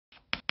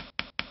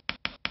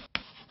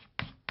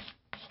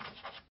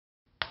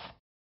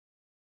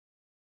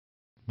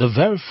The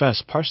very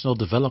first personal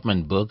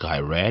development book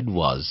I read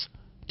was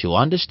To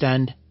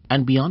Understand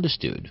and Be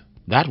Understood.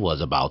 That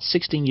was about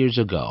 16 years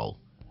ago,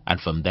 and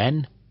from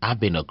then I've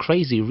been a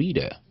crazy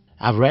reader.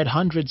 I've read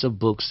hundreds of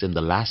books in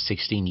the last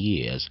 16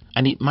 years,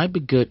 and it might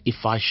be good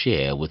if I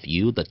share with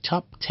you the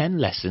top 10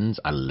 lessons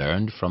I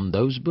learned from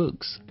those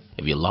books.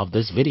 If you love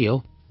this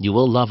video, you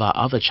will love our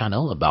other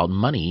channel about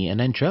money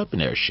and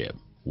entrepreneurship.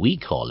 We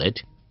call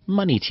it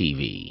Money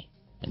TV,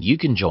 and you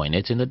can join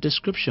it in the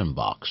description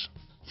box.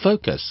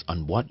 Focus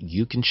on what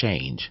you can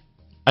change.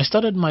 I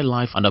started my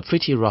life on a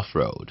pretty rough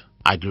road.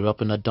 I grew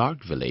up in a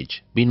dark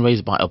village, being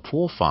raised by a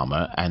poor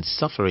farmer and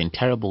suffering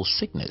terrible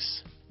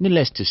sickness.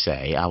 Needless to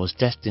say, I was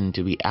destined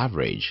to be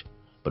average,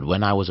 but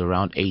when I was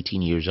around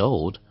 18 years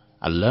old,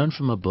 I learned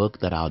from a book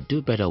that I'll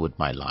do better with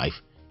my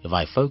life if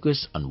I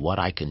focus on what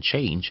I can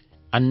change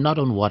and not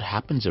on what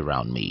happens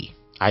around me.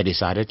 I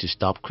decided to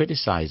stop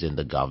criticizing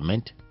the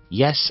government.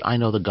 Yes, I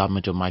know the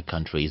government of my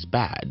country is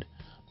bad,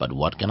 but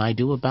what can I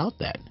do about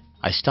that?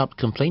 I stopped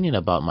complaining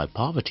about my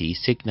poverty,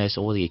 sickness,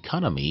 or the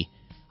economy.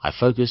 I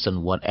focused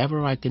on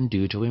whatever I can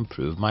do to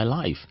improve my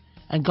life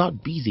and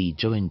got busy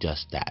doing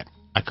just that.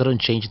 I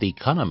couldn't change the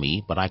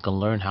economy, but I can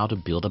learn how to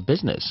build a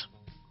business.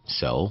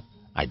 So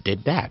I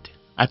did that.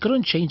 I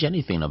couldn't change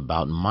anything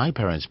about my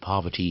parents'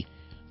 poverty,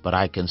 but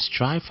I can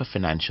strive for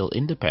financial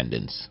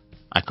independence.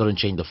 I couldn't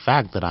change the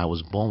fact that I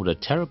was born with a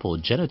terrible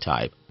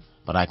genotype,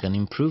 but I can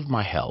improve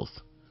my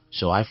health.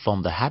 So I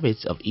formed the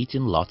habits of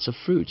eating lots of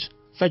fruits,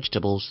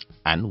 vegetables,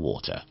 and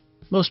water.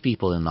 Most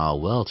people in our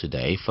world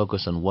today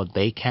focus on what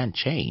they can't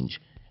change,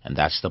 and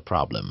that's the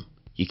problem.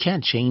 You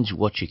can't change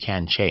what you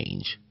can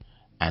change.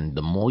 And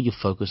the more you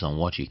focus on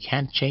what you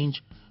can't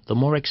change, the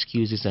more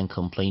excuses and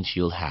complaints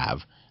you'll have,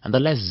 and the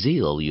less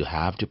zeal you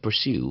have to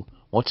pursue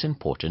what's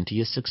important to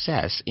your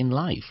success in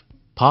life.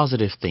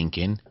 Positive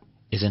thinking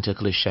isn't a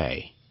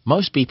cliche.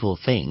 Most people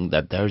think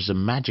that there's a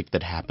magic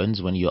that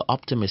happens when you're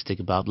optimistic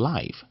about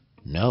life.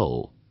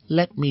 No,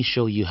 let me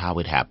show you how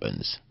it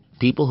happens.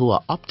 People who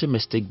are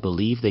optimistic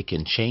believe they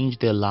can change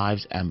their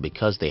lives, and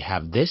because they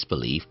have this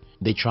belief,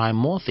 they try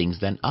more things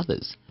than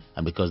others.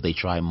 And because they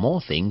try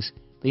more things,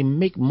 they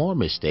make more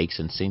mistakes,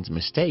 and since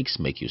mistakes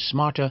make you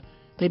smarter,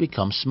 they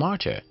become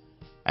smarter.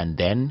 And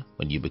then,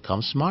 when you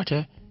become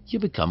smarter, you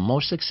become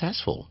more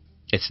successful.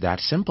 It's that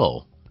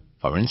simple.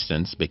 For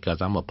instance,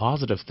 because I'm a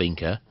positive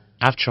thinker,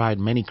 I've tried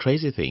many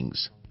crazy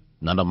things.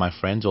 None of my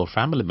friends or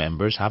family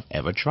members have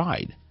ever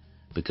tried,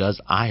 because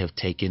I have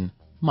taken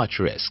much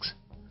risks.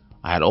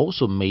 I had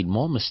also made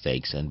more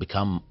mistakes and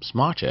become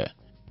smarter.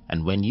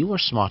 And when you are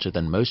smarter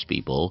than most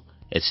people,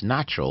 it's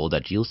natural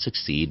that you'll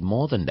succeed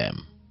more than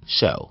them.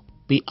 So,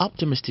 be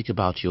optimistic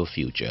about your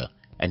future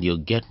and you'll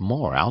get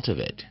more out of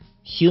it.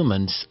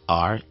 Humans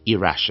are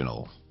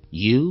irrational.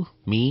 You,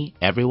 me,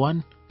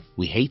 everyone,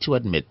 we hate to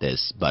admit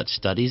this, but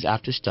studies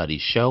after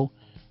studies show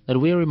that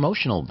we're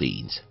emotional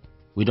beings.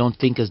 We don't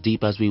think as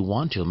deep as we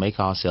want to make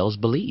ourselves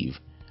believe.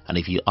 And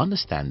if you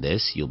understand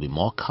this, you'll be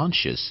more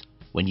conscious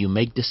when you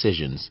make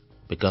decisions,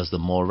 because the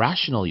more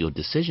rational your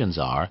decisions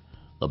are,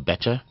 the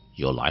better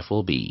your life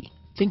will be.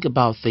 Think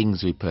about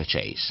things we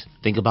purchase.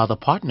 Think about the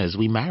partners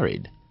we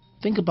married.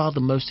 Think about the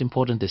most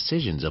important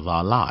decisions of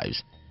our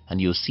lives, and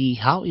you'll see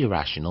how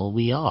irrational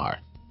we are.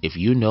 If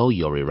you know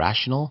you're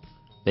irrational,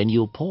 then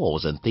you'll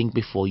pause and think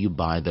before you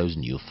buy those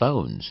new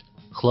phones,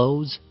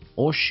 clothes,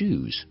 or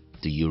shoes.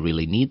 Do you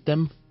really need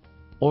them?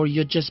 Or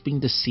you're just being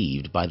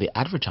deceived by the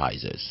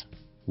advertisers?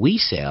 We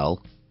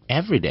sell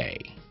every day.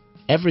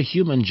 Every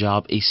human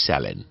job is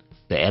selling.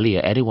 The earlier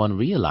anyone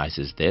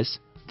realizes this,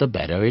 the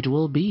better it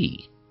will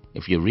be.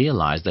 If you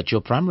realize that your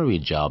primary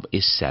job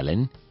is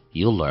selling,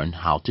 you'll learn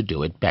how to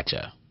do it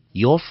better.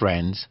 Your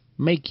friends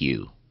make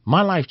you.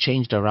 My life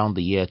changed around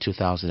the year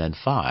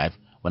 2005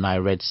 when I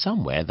read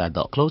somewhere that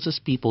the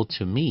closest people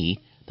to me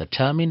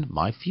determine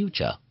my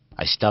future.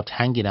 I stopped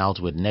hanging out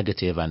with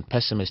negative and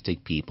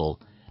pessimistic people,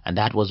 and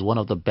that was one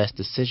of the best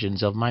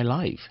decisions of my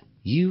life.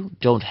 You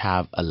don't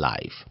have a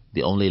life.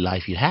 The only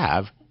life you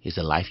have is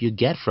the life you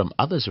get from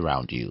others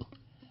around you,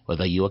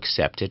 whether you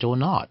accept it or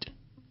not.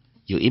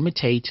 You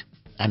imitate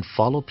and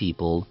follow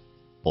people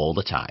all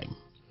the time.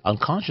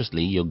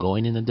 Unconsciously, you're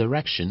going in the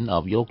direction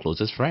of your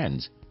closest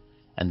friends,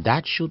 and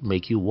that should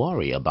make you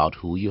worry about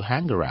who you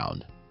hang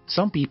around.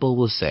 Some people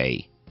will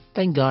say,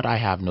 "Thank God I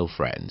have no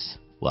friends."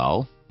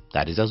 Well,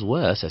 that is as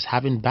worse as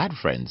having bad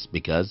friends,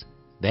 because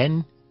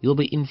then you'll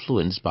be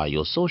influenced by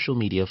your social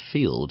media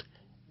field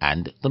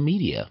and the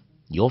media.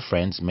 Your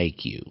friends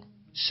make you.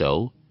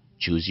 So,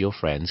 choose your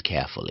friends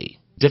carefully.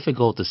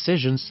 Difficult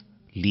decisions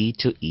lead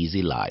to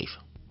easy life.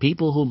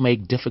 People who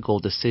make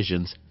difficult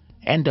decisions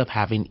end up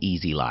having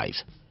easy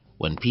lives,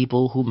 when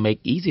people who make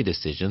easy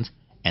decisions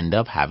end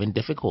up having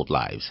difficult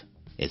lives.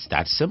 It's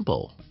that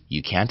simple.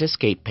 You can't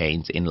escape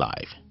pains in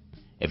life.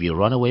 If you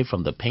run away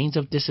from the pains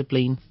of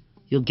discipline,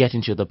 you'll get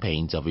into the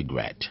pains of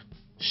regret.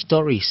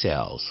 Story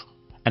sells.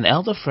 An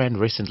elder friend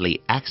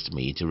recently asked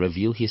me to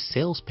review his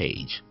sales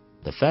page.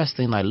 The first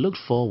thing I looked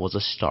for was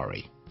a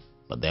story,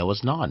 but there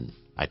was none.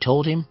 I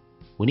told him,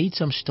 "We need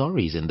some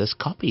stories in this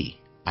copy,"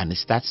 and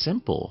it's that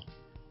simple.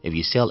 If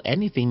you sell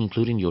anything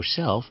including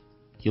yourself,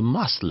 you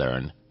must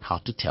learn how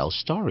to tell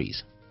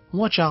stories.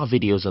 Watch our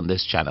videos on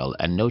this channel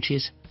and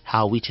notice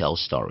how we tell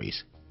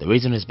stories. The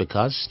reason is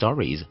because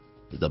stories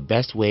is the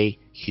best way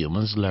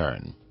humans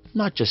learn.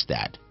 Not just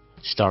that,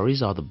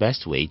 stories are the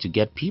best way to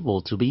get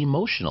people to be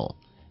emotional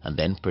and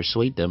then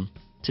persuade them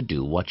to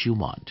do what you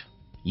want.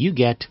 You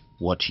get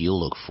what you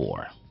look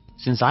for.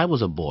 Since I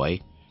was a boy,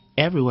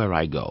 everywhere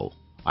I go,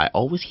 I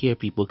always hear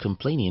people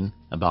complaining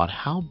about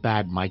how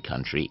bad my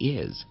country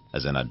is.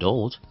 As an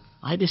adult,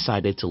 I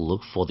decided to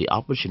look for the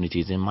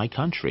opportunities in my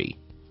country,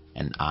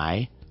 and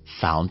I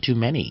found too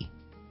many.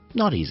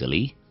 Not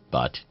easily,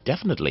 but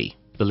definitely.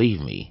 Believe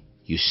me,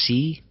 you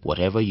see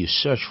whatever you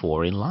search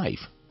for in life.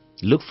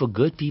 Look for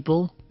good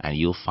people and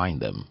you'll find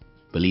them.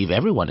 Believe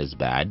everyone is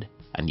bad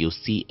and you'll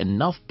see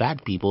enough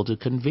bad people to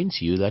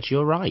convince you that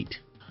you're right.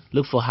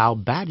 Look for how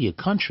bad your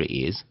country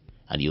is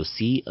and you'll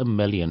see a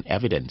million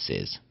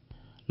evidences.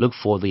 Look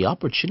for the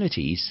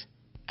opportunities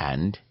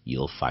and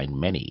you'll find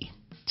many.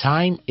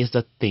 Time is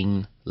the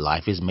thing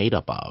life is made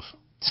up of.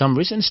 Some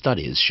recent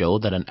studies show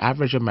that an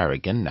average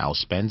American now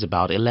spends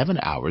about 11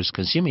 hours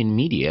consuming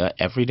media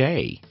every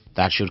day.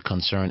 That should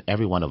concern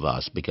every one of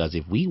us, because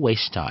if we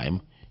waste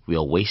time, we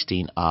are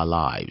wasting our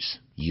lives.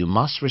 You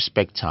must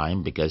respect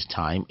time because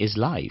time is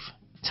life.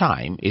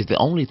 Time is the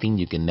only thing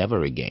you can never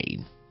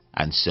regain,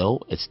 and so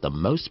it's the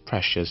most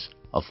precious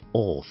of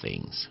all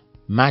things.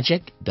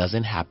 Magic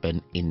doesn't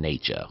happen in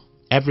nature.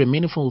 Every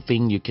meaningful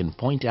thing you can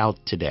point out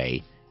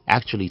today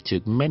actually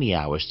took many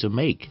hours to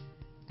make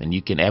than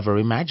you can ever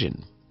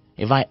imagine.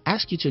 If I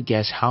ask you to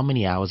guess how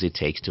many hours it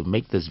takes to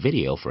make this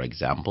video, for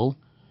example,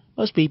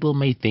 most people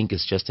may think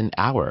it's just an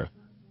hour.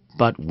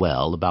 But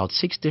well, about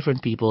 6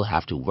 different people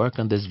have to work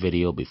on this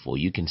video before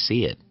you can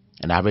see it.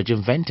 An average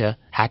inventor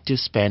had to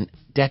spend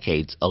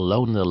decades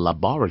alone in the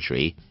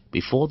laboratory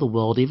before the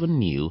world even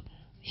knew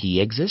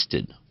he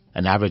existed.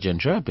 An average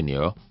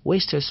entrepreneur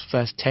wastes his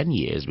first 10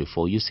 years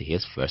before you see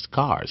his first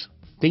cars.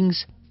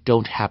 Things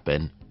don't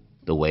happen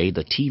the way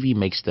the TV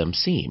makes them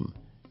seem.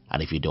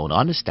 And if you don't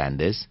understand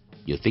this,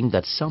 you think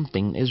that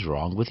something is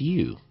wrong with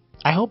you.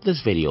 I hope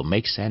this video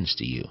makes sense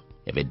to you.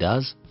 If it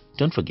does,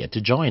 don't forget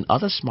to join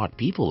other smart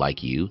people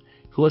like you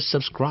who have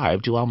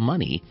subscribed to our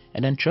money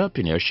and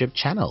entrepreneurship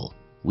channel.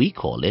 We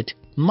call it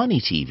Money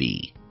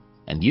TV,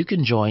 and you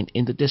can join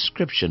in the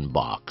description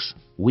box.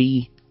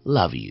 We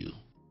love you.